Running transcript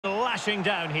crashing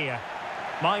down here.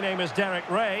 My name is Derek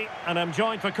Ray, and I'm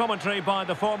joined for commentary by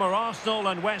the former Arsenal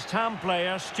and West Ham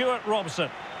player Stuart Robson.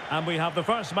 And we have the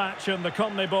first match in the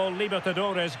Conmebol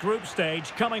Libertadores group stage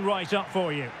coming right up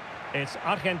for you. It's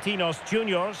Argentinos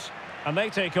Juniors, and they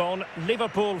take on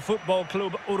Liverpool Football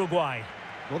Club Uruguay.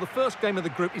 Well, the first game of the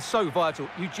group is so vital.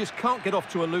 You just can't get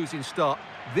off to a losing start.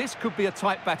 This could be a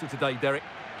tight battle today, Derek.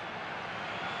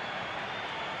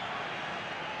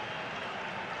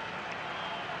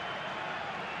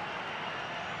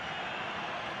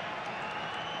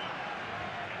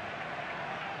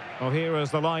 Well, here is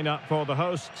the lineup for the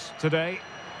hosts today.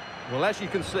 Well, as you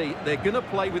can see, they're going to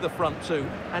play with the front two.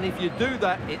 And if you do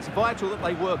that, it's vital that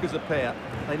they work as a pair.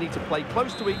 They need to play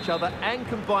close to each other and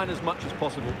combine as much as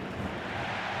possible.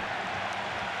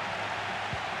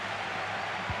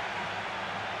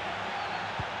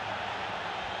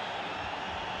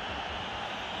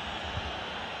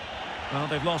 Well,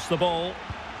 they've lost the ball.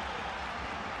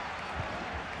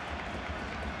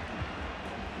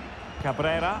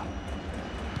 Cabrera.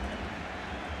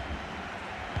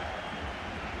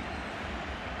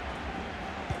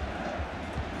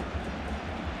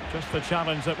 Just the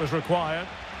challenge that was required.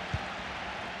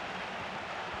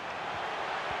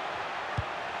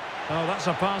 Oh, that's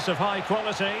a pass of high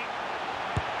quality.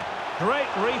 Great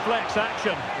reflex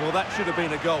action. Well, that should have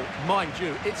been a goal. Mind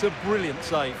you, it's a brilliant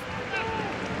save.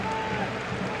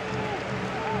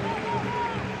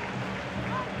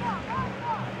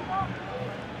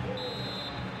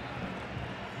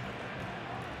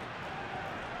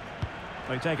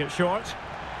 They take it short.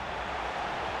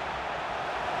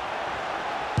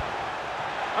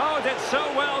 Oh, did so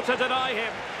well to deny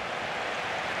him.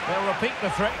 They'll repeat the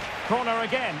trick. Corner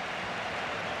again.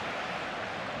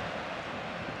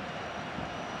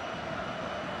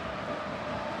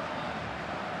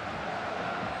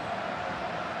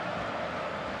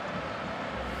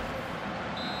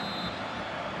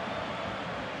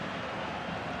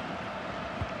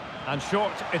 And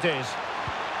short it is.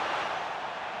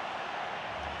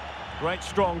 Great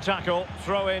strong tackle.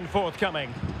 Throw in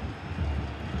forthcoming.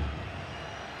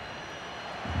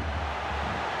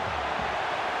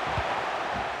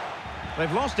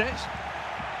 They've lost it.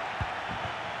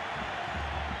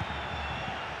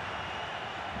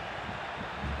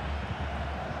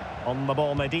 On the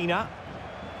ball, Medina.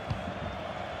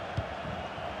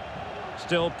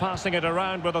 Still passing it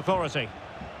around with authority.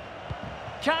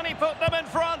 Can he put them in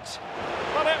front?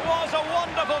 Well, it was a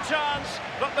wonderful chance,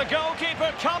 but the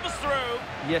goalkeeper comes through.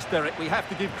 Yes, Derek, we have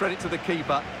to give credit to the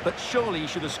keeper, but surely he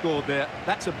should have scored there.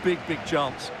 That's a big, big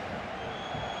chance.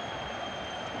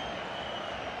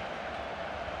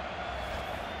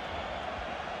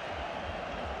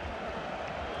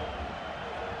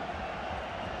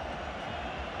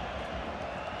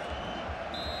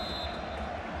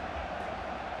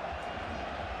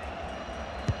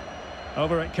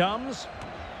 Over it comes.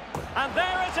 And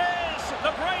there it is!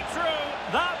 The breakthrough!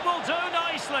 That will do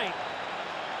nicely.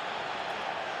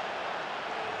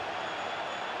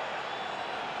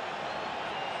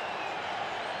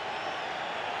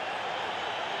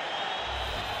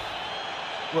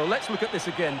 Well, let's look at this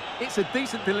again. It's a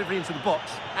decent delivery into the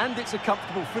box, and it's a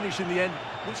comfortable finish in the end,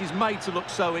 which is made to look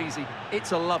so easy.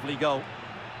 It's a lovely goal.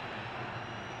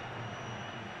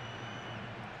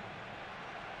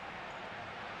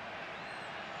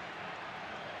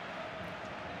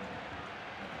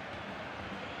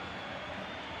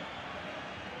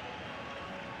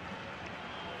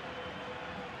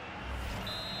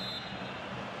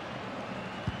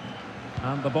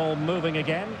 And the ball moving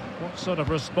again. What sort of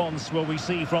response will we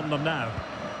see from them now?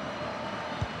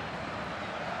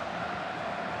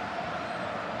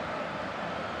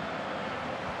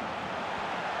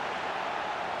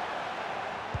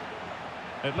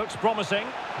 It looks promising.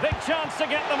 Big chance to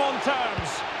get them on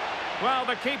terms. Well,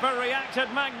 the keeper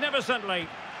reacted magnificently.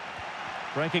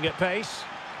 Breaking at pace.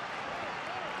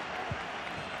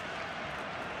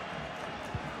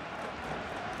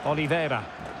 Oliveira.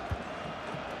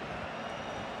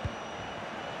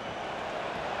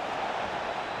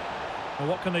 Well,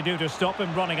 what can they do to stop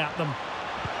him running at them?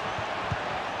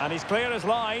 And he's clear as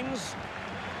lines.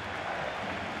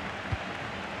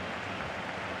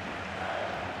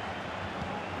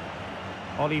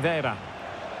 Oliveira.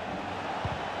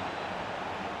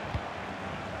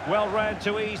 Well read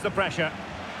to ease the pressure.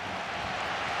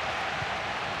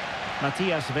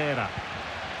 Matias Vera.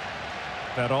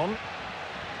 Veron.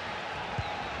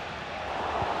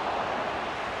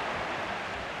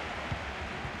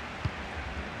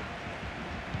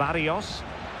 Barrios.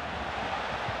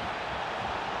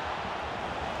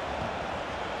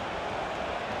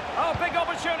 Oh, big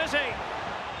opportunity.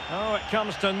 Oh, it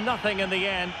comes to nothing in the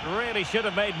end. Really should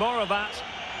have made more of that.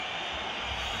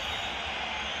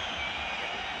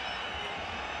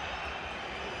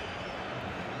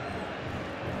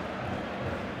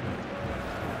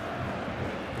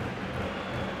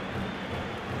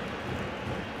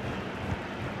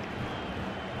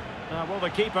 Now, will the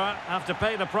keeper have to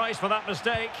pay the price for that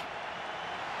mistake?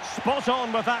 Spot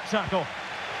on with that tackle.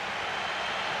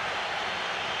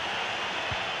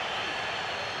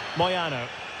 Moyano.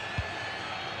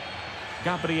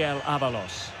 Gabriel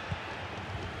Avalos.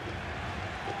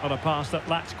 On a pass that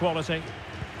lacks quality.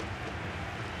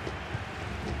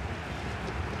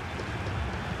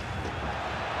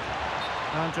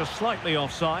 And just slightly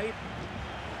offside.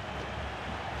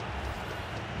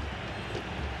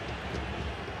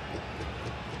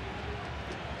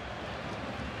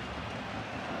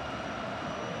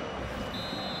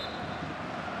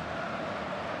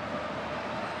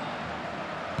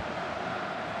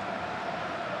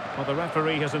 Well, the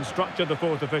referee has instructed the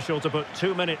fourth official to put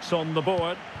 2 minutes on the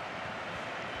board.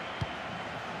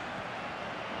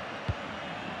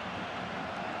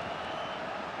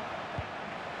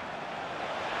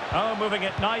 Oh, moving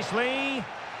it nicely.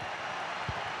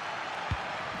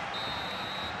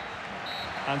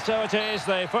 And so it is,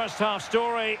 the first half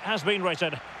story has been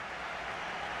written.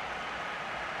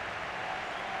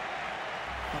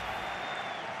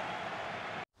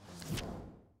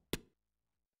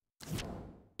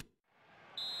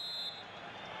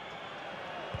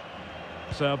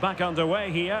 So back underway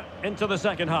here into the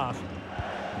second half.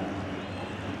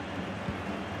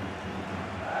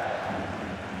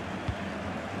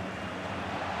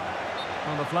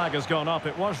 Well, the flag has gone up.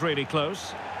 It was really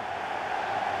close.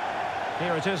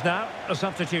 Here it is now, a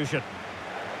substitution.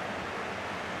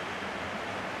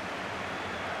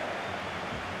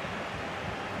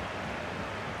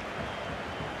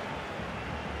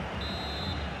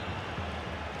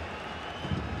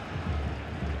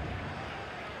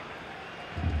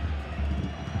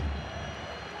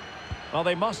 Well,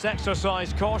 they must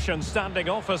exercise caution standing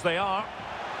off as they are.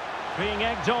 Being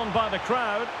egged on by the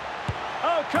crowd.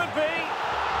 Oh, could be.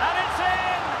 And it's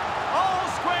in! All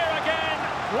square again.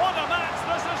 What a match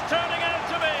this is turning out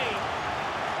to be.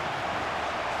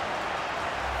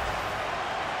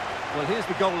 Well, here's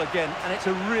the goal again, and it's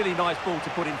a really nice ball to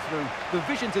put him through. The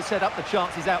vision to set up the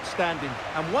chance is outstanding.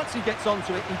 And once he gets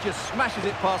onto it, he just smashes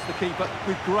it past the keeper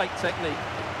with great technique.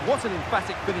 What an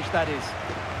emphatic finish that is.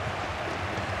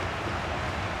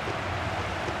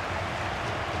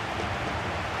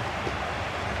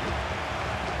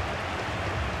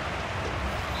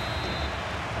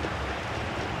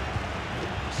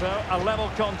 So, a level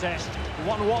contest,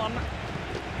 1-1.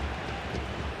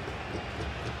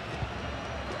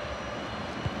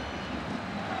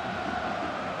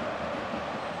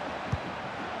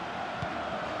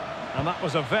 And that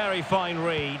was a very fine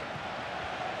read.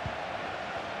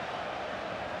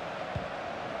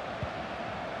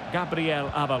 Gabriel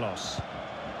Avalos.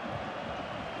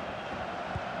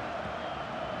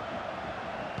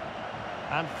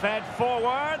 And fed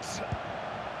forwards.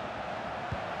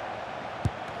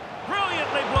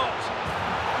 Brilliantly blocked.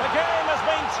 The game has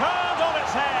been turned on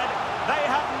its head. They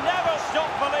have never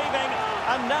stopped believing,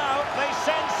 and now they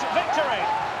sense victory.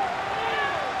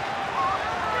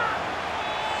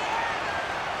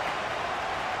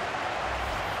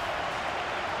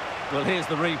 Well, here's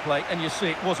the replay, and you see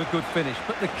it was a good finish.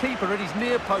 But the keeper at his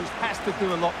near post has to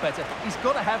do a lot better. He's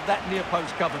got to have that near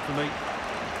post covered for me.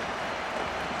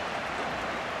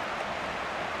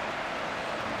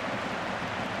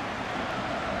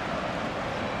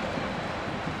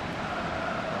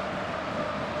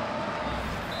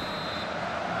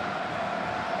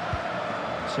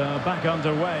 So back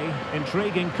underway.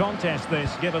 Intriguing contest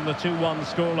this, given the 2-1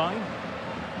 scoreline.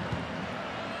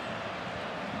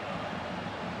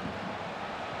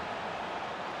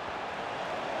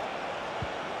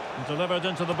 Delivered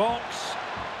into the box.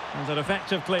 And an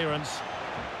effective clearance.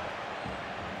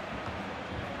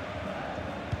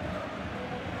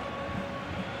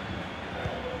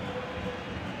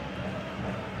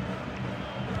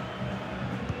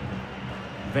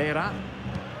 Vera.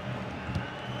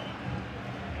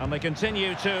 And they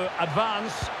continue to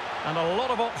advance, and a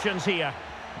lot of options here.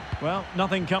 Well,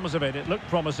 nothing comes of it. It looked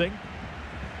promising.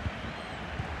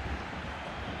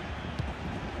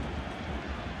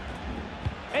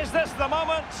 Is this the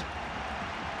moment?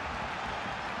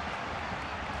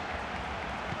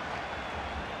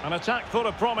 An attack full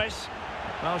of promise,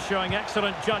 while showing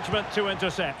excellent judgment to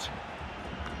intercept.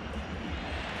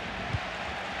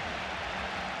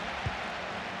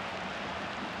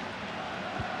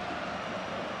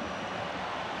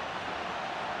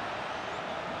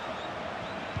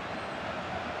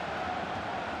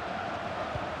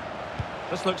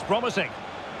 This looks promising.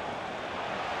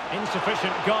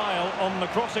 Insufficient guile on the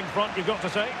crossing front, you've got to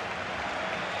say.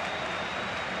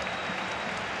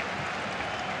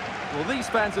 Well, these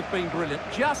fans have been brilliant.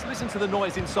 Just listen to the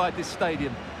noise inside this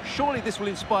stadium. Surely this will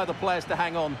inspire the players to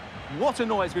hang on. What a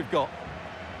noise we've got.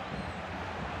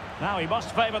 Now he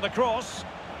must favour the cross.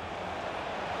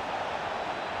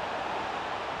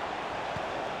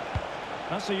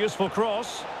 That's a useful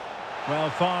cross. Well,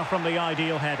 far from the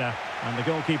ideal header. And the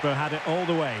goalkeeper had it all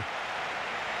the way.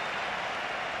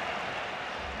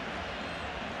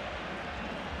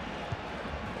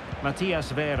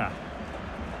 Matias Vera.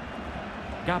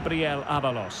 Gabriel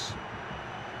Avalos.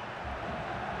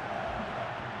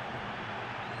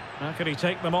 How can he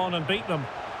take them on and beat them?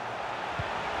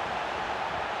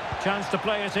 Chance to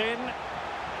play it in.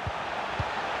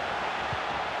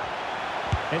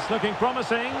 It's looking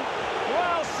promising.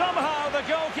 Well, somehow the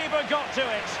goalkeeper got to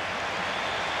it.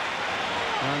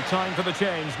 And time for the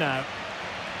change now.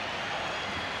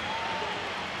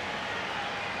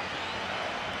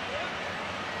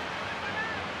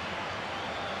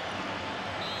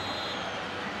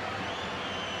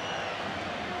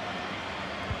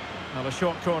 Now a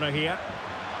short corner here.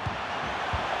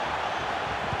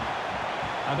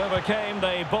 And overcame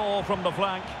the ball from the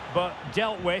flank, but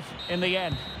dealt with in the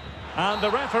end. And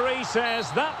the referee says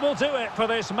that will do it for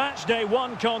this match day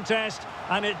 1 contest,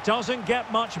 and it doesn't get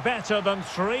much better than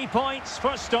 3 points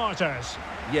for starters.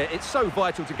 Yeah, it's so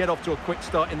vital to get off to a quick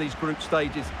start in these group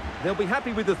stages. They'll be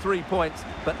happy with the 3 points,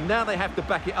 but now they have to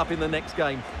back it up in the next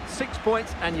game. 6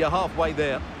 points and you're halfway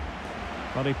there.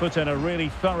 Well, he put in a really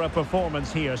thorough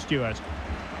performance here, Stuart.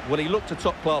 Well, he looked a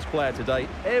top-class player today.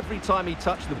 Every time he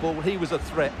touched the ball, he was a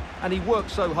threat, and he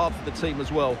worked so hard for the team as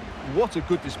well. What a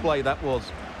good display that was.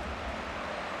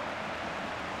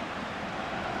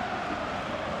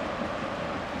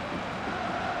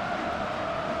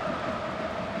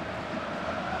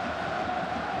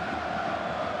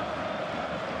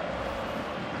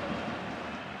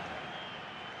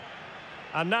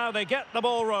 And now they get the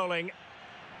ball rolling.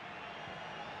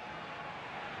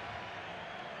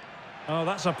 Oh,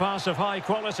 that's a pass of high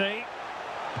quality.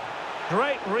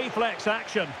 Great reflex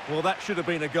action. Well, that should have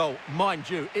been a goal. Mind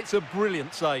you, it's a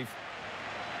brilliant save.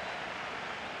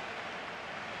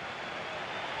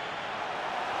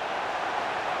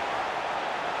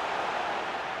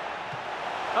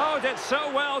 Oh, did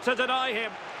so well to deny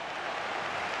him.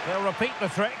 They'll repeat the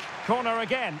trick. Corner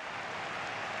again.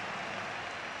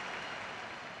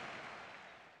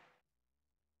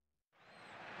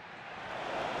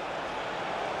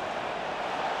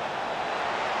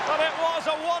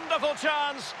 A wonderful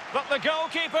chance, but the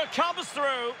goalkeeper comes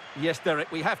through. Yes,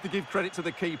 Derek, we have to give credit to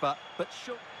the keeper, but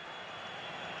sure.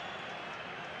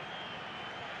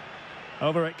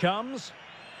 Over it comes.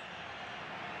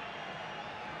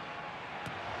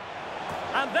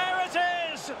 And there it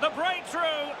is, the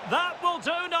breakthrough. That will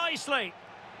do nicely.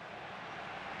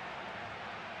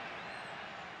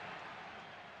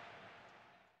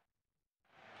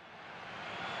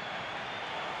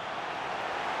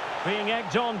 Being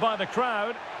egged on by the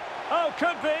crowd. Oh,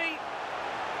 could be.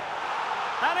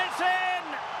 And it's in!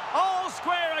 All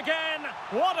square again.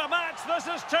 What a match this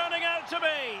is turning out to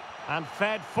be. And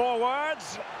fed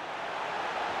forwards.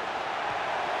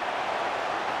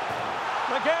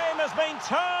 The game has been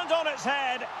turned on its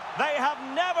head. They have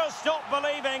never stopped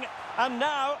believing, and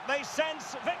now they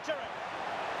sense victory.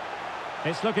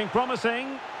 It's looking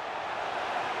promising.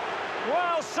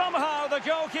 Well, somehow the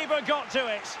goalkeeper got to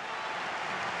it.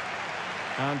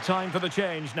 And time for the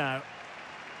change now.